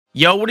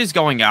Yo, what is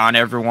going on,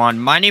 everyone?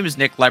 My name is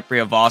Nick Lepri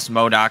of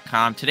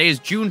Awesemo.com. Today is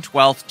June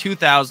 12th,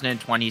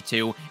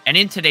 2022, and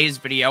in today's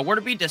video, we're going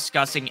to be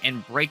discussing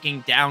and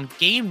breaking down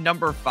game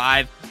number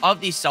 5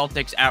 of the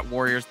Celtics at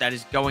Warriors that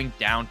is going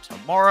down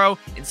tomorrow.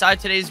 Inside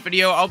today's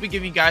video, I'll be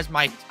giving you guys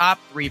my top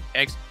 3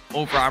 picks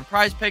over on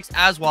PrizePicks,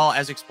 as well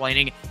as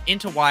explaining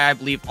into why I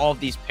believe all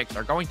of these picks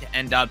are going to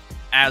end up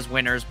as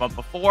winners. But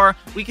before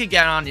we could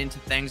get on into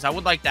things, I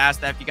would like to ask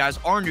that if you guys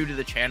are new to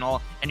the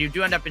channel and you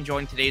do end up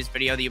enjoying today's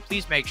video, that you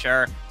please make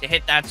sure to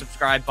hit that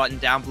subscribe button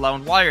down below.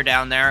 And while you're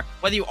down there,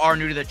 whether you are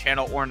new to the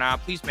channel or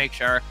not, please make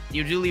sure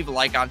you do leave a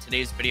like on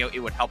today's video. It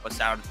would help us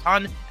out a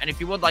ton. And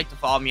if you would like to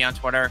follow me on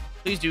Twitter,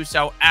 please do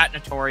so at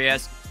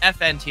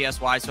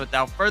NotoriousFNTSY. So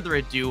without further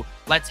ado,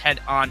 let's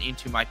head on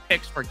into my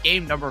picks for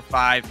game number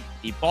 5,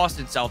 the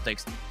Boston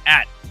Celtics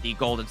at the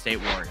Golden State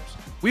Warriors.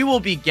 We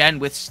will begin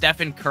with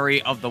Stephen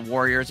Curry of the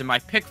Warriors, and my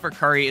pick for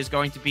Curry is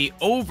going to be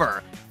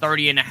over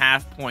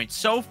 30.5 points.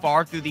 So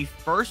far, through the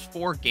first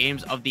 4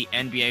 games of the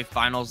NBA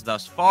Finals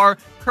thus far,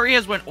 Curry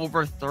has went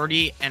over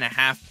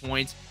 30.5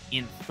 points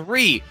in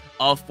 3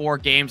 of 4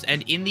 games,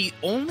 and in the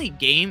only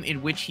game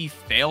in which he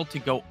failed to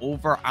go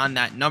over on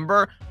that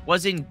number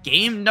was in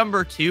game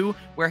number 2,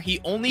 where he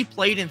only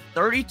played in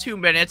 32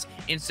 minutes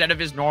instead of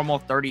his normal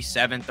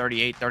 37,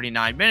 38,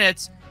 39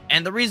 minutes.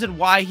 And the reason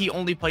why he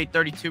only played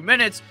 32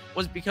 minutes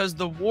was because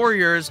the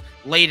Warriors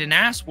laid an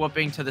ass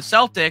whooping to the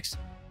Celtics,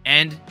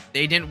 and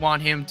they didn't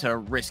want him to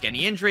risk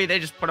any injury. They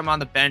just put him on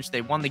the bench.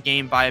 They won the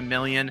game by 1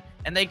 million,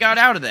 and they got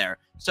out of there.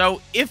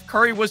 So if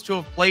Curry was to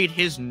have played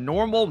his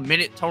normal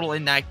minute total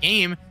in that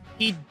game,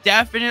 he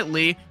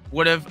definitely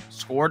would have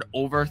scored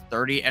over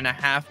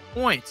 30.5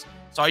 points.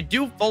 So I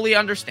do fully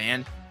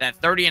understand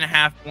that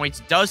 30.5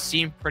 points does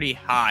seem pretty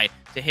high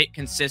to hit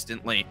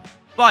consistently.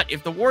 But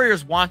if the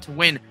Warriors want to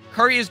win,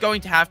 Curry is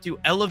going to have to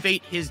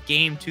elevate his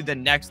game to the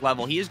next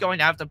level. He is going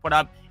to have to put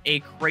up a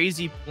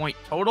crazy point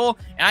total.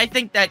 And I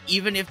think that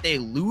even if they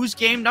lose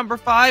game number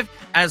 5,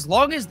 as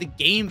long as the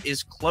game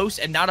is close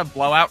and not a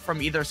blowout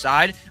from either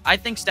side, I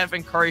think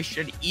Stephen Curry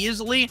should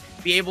easily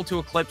be able to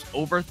eclipse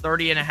over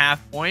 30.5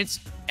 points.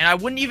 And I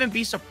wouldn't even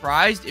be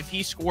surprised if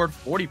he scored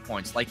 40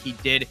 points like he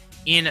did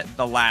in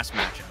the last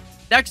matchup.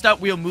 Next up,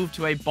 we'll move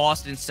to a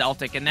Boston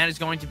Celtic, and that is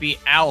going to be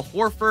Al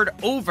Horford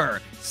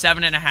over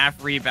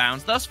 7.5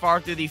 rebounds. Thus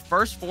far, through the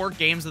first 4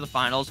 games of the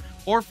finals,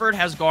 Horford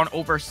has gone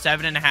over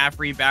 7.5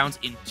 rebounds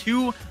in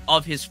 2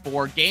 of his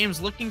 4 games.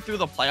 Looking through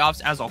the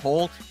playoffs as a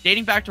whole,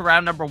 dating back to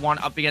round number 1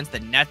 up against the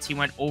Nets, he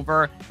went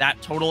over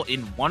that total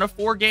in 1 of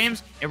 4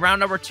 games. In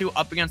round number 2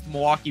 up against the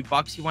Milwaukee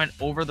Bucks, he went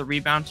over the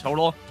rebound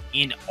total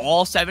in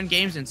all 7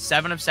 games. In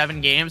 7 of 7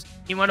 games,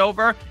 he went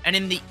over. And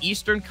in the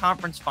Eastern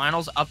Conference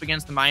Finals up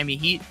against the Miami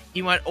Heat,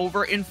 he went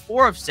over in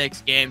 4 of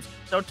 6 games.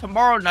 So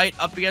tomorrow night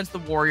up against the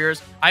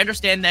Warriors, I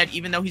understand that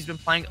even though he's been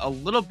playing a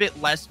little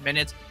bit less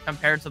minutes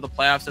compared to the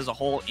playoffs as a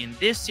whole in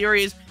this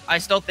series, I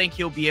still think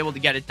he'll be able to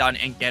get it done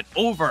and get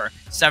over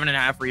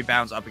 7.5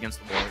 rebounds up against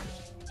the Warriors.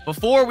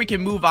 Before we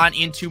can move on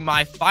into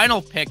my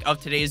final pick of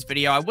today's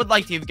video, I would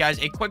like to give you guys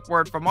a quick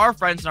word from our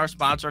friends and our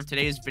sponsor of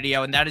today's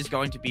video, and that is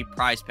going to be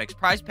PrizePicks.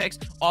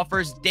 PrizePicks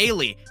offers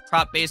daily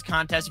prop-based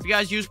contests. If you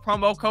guys use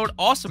promo code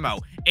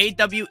Awesemo,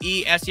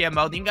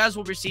 AWESEMO, then you guys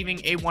will be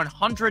receiving a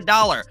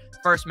 $100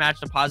 first match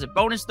deposit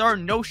bonus. There are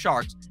no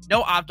sharks,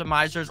 no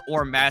optimizers,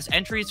 or mass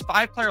entries.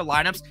 5-player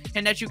lineups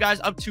can net you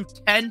guys up to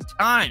 10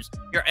 times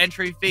your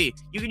entry fee.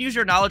 You can use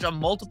your knowledge on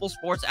multiple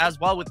sports as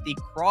well with the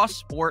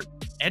cross-sport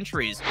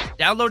entries.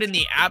 Download in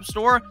the App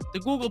Store, the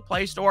Google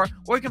Play Store,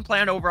 or you can play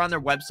on over on their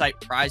website,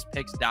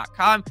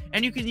 prizepicks.com,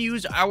 and you can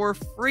use our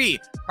free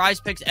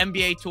PrizePicks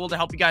NBA tool to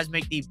help you guys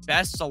make the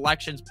best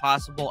selections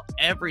possible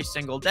every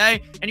single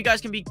day. And you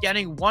guys can be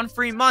getting 1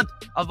 free month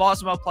of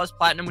Awesemo Plus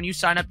Platinum when you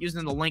sign up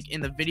using the link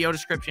in the video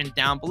description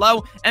down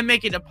below and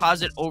make a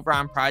deposit over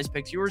on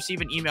PrizePicks. You'll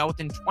receive an email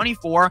within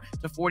 24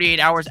 to 48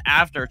 hours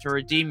after to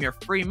redeem your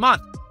free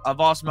month of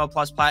Awesemo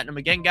Plus Platinum.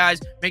 Again, guys,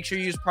 make sure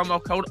you use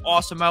promo code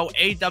Awesemo,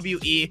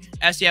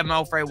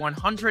 AWESEMO, for a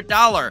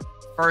 $100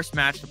 first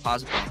match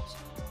deposit bonus.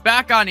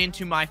 Back on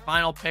into my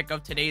final pick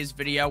of today's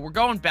video. We're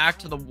going back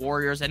to the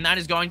Warriors, and that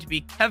is going to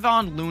be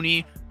Kevon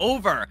Looney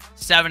over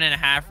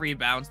 7.5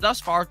 rebounds. Thus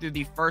far, through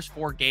the first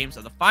 4 games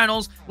of the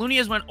finals, Looney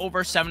has went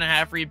over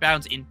 7.5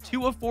 rebounds in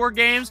 2 of 4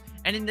 games,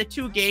 and in the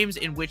 2 games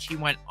in which he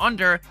went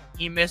under,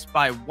 he missed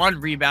by 1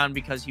 rebound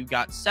because he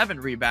got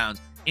 7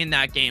 rebounds in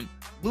that game.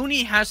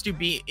 Looney has to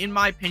be, in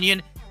my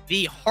opinion,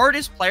 the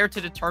hardest player to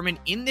determine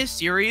in this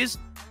series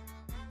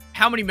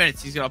how many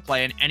minutes he's going to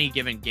play in any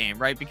given game,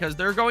 right? Because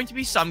there are going to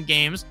be some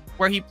games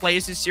where he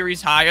plays his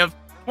series high of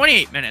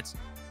 28 minutes.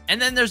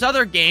 And then there's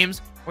other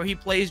games where he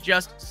plays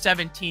just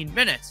 17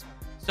 minutes.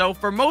 So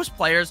for most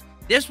players,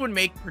 this would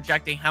make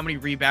projecting how many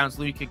rebounds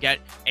Looney could get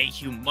a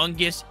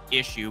humongous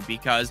issue,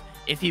 because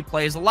if he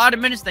plays a lot of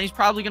minutes, then he's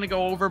probably going to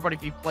go over. But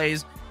if he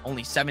plays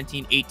only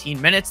 17,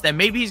 18 minutes, then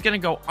maybe he's going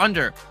to go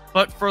under.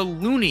 But for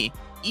Looney,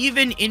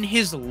 even in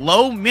his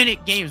low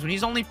minute games, when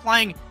he's only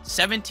playing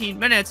 17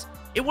 minutes,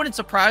 It wouldn't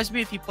surprise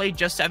me if he played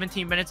just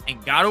 17 minutes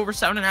and got over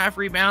 7.5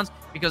 rebounds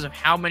because of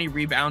how many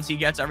rebounds he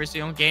gets every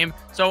single game.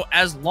 So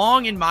as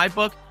long in my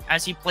book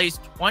as he plays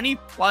 20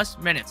 plus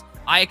minutes,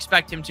 I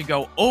expect him to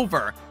go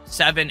over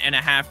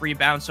 7.5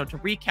 rebounds. So to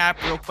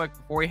recap real quick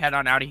before we head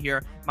on out of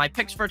here, my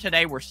picks for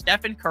today were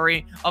Stephen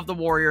Curry of the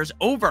Warriors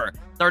over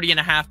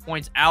 30.5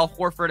 points, Al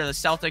Horford of the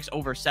Celtics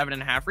over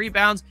 7.5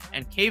 rebounds,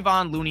 and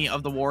Kevon Looney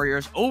of the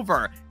Warriors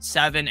over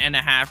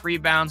 7.5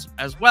 rebounds,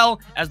 as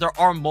well as there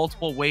are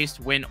multiple ways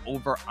to win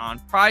over on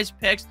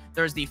PrizePicks.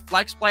 There's the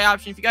flex play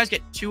option. If you guys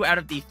get 2 out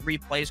of the 3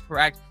 plays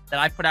correct that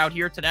I put out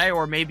here today,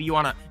 or maybe you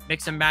want to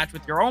mix and match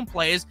with your own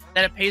plays,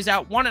 then it pays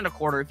out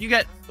 1.25. If you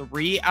get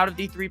 3 out of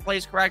the 3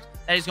 plays correct,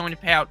 that is going to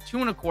pay out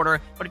 2.25.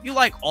 But if you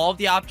like all of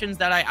the options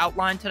that I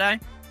outlined today,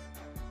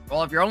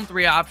 all of your own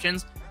 3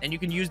 options, then you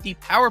can use the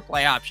power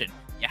play option.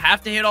 You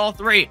have to hit all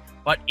 3,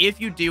 but if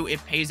you do,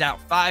 it pays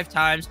out 5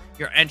 times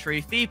your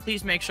entry fee.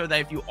 Please make sure that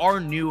if you are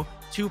new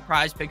to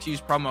PrizePicks, use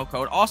promo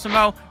code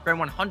Awesemo for a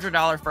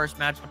 $100 first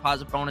match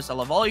deposit bonus. I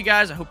love all you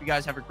guys. I hope you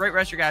guys have a great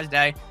rest of your guys'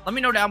 day. Let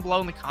me know down below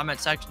in the comment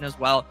section as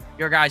well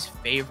your guys'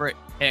 favorite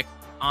pick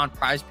on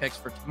PrizePicks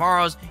for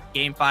tomorrow's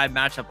Game 5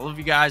 matchup. I love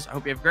you guys. I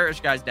hope you have a great rest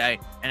of your guys' day.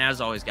 And as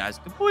always, guys,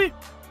 good boy.